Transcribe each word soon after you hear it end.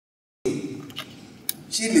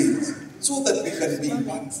shillings so that we can be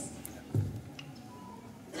impactful.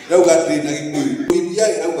 Now got the Nagui, we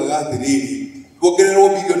got the lady, go get a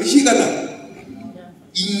million Shigana.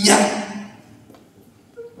 Inya.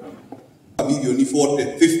 A million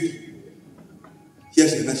 40, 50.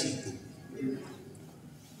 Here's a nation.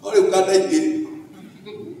 All you got that day.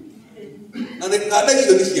 And the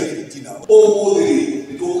Kardashian is here now. Oh,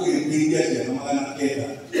 the talking in India, and Canada.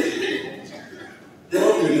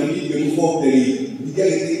 Don't you need to inform the India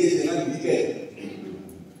and the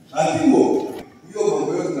I think you're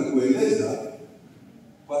going to kueleza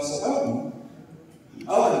kwa sababu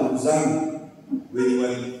hawa ndugu zangu wenye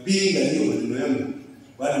walipinga hiyo maneno yangu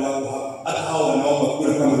bado wako hapa, hata hao wanaomba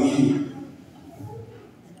kura kama mimi,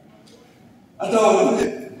 hata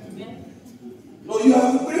wanakuja. No, you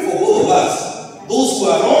have to pray for both of us, those who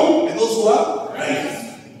are wrong and those who are right.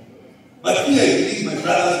 But here I believe my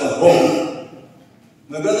brothers were wrong.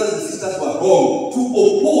 My brothers and sisters were wrong to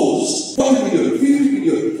oppose 40 million, 50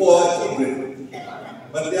 million for our children.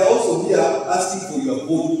 But they are also here asking for your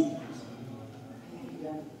vote.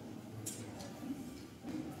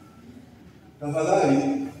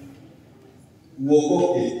 Tafadhali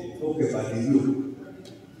uokoke toke badilio.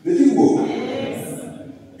 Ndio.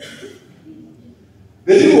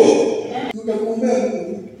 Ndio. Tutakuombea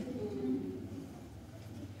Mungu.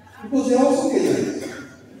 Because they are also Kenyans.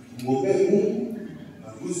 Muombee Mungu,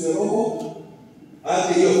 akuze roho,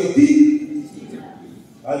 ate hiyo bidii.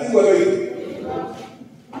 Ati wewe.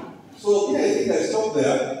 So I think I stop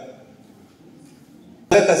there.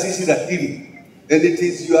 Let us see that thing. And it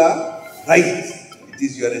is your right. It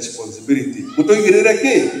is your responsibility. Kutoingirira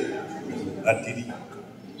ke atiri.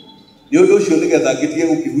 Yo do shole ga dagitia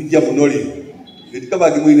ukihujia monori.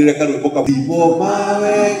 Itikaba kimuinira kanu boka. Ibo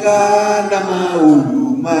mawega na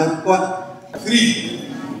maulu makwa. 3.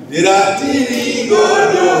 Iratiri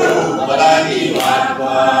godo barani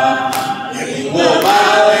wakwa. Ibo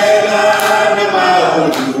mawega na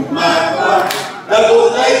maulu makwa. Nago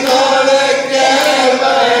naikole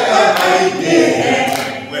kema kamaite.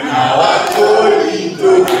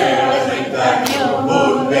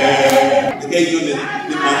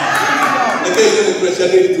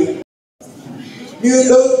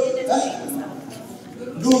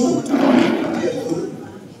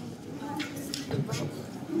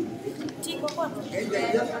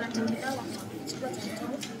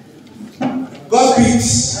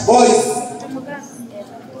 Boys.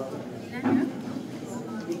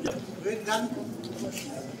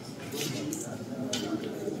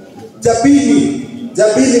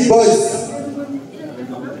 Jabini boys.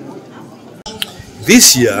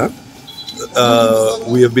 This year,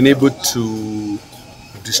 we have been able to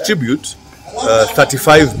distribute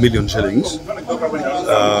 35 million shillings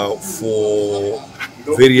for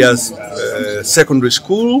various secondary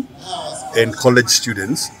school and college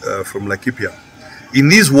students from Laikipia. In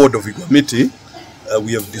this ward of Igwamiti,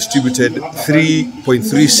 we have distributed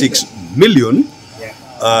 3.36 million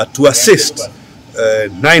to assist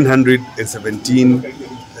 917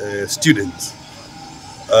 students.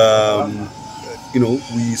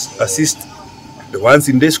 We assist the ones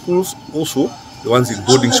in day schools, also the ones in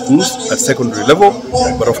boarding schools at secondary level,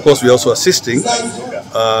 but of course we're also assisting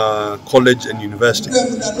college and university.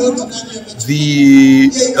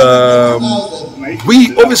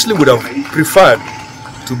 We obviously would have preferred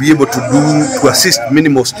to be able to assist many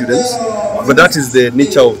more students, but that is the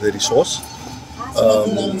nature of the resource.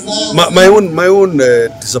 My own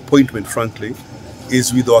disappointment, frankly,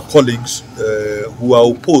 is with our colleagues who are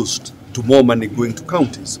opposed to more money going to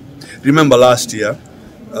counties. Remember last year,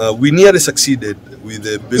 we nearly succeeded with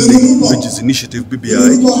the Building Bridges Initiative,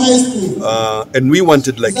 BBI, and we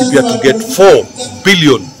wanted Laikipia to get 4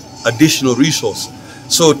 billion additional resource.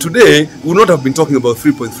 So today, we would not have been talking about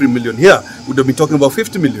 3.3 million here, we would have been talking about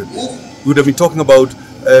 50 million. We would have been talking about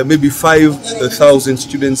maybe 5,000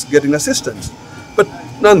 students getting assistance. But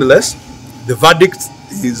nonetheless, the verdict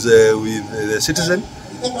is with the citizen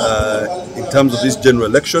in terms of this general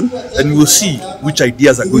election, and we will see which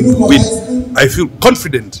ideas are going to win. I feel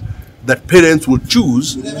confident that parents will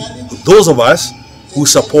choose those of us who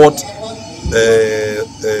support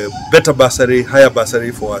better bursary, higher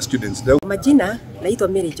bursary for our students. Majina naitwa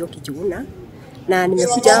Muriithi na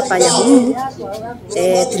nimekuja hapa Uhuru.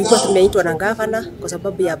 Tulikuwa tumeitwa na gavana kwa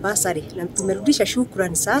sababu ya bursary, na tumerudisha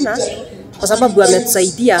shukrani sana kwa sababu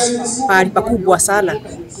ametusaidia pahali pakubwa sana.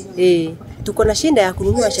 Tuko na shida ya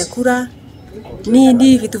kununua chakula,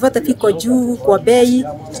 nini vitu vyote viko juu kwa bei.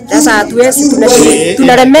 Sasa hatuwezi,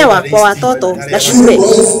 tunalemewa kwa watoto na shule.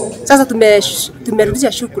 Sasa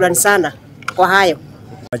tumerudisha shukrani sana kwa hayo.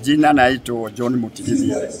 Majina naitwa John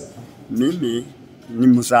Mutihi. Mimi ni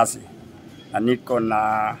mzazi na niko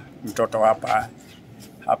na mtoto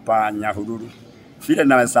hapa Nyahururu. Vile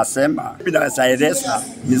naweza sema, naweza eleza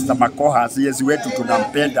Mr. Magoha, CS wetu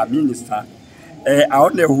tunampenda minister,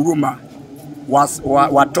 aone huruma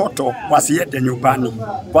watoto wasiende nyumbani,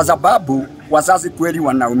 kwa sababu wazazi kweli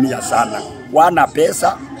wanaumia sana. Wana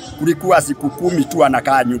pesa, kulikuwa siku 10 tu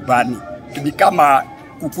anakaa nyumbani, ni kama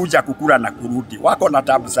kukuja kukula na kurudi, wako na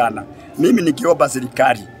tabu sana. Mimi nikiomba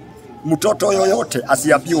serikali, mtoto yoyote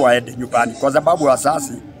asiambiwe aende nyumbani, kwa sababu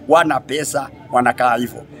wazazi wana pesa, wanakaa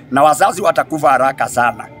hivyo, na wazazi watakufa haraka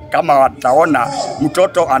sana kama wataona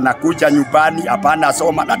mtoto anakuja nyumbani hapana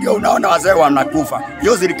soma, na ndio unaona wazee wanakufa.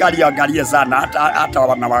 Hiyo serikali iangalie sana hata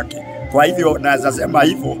wanawake. Kwa hivyo naweza sema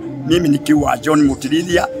hivyo, mimi nikiwa John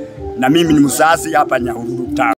Muriithi, na mimi ni mzazi hapa Nyahururu.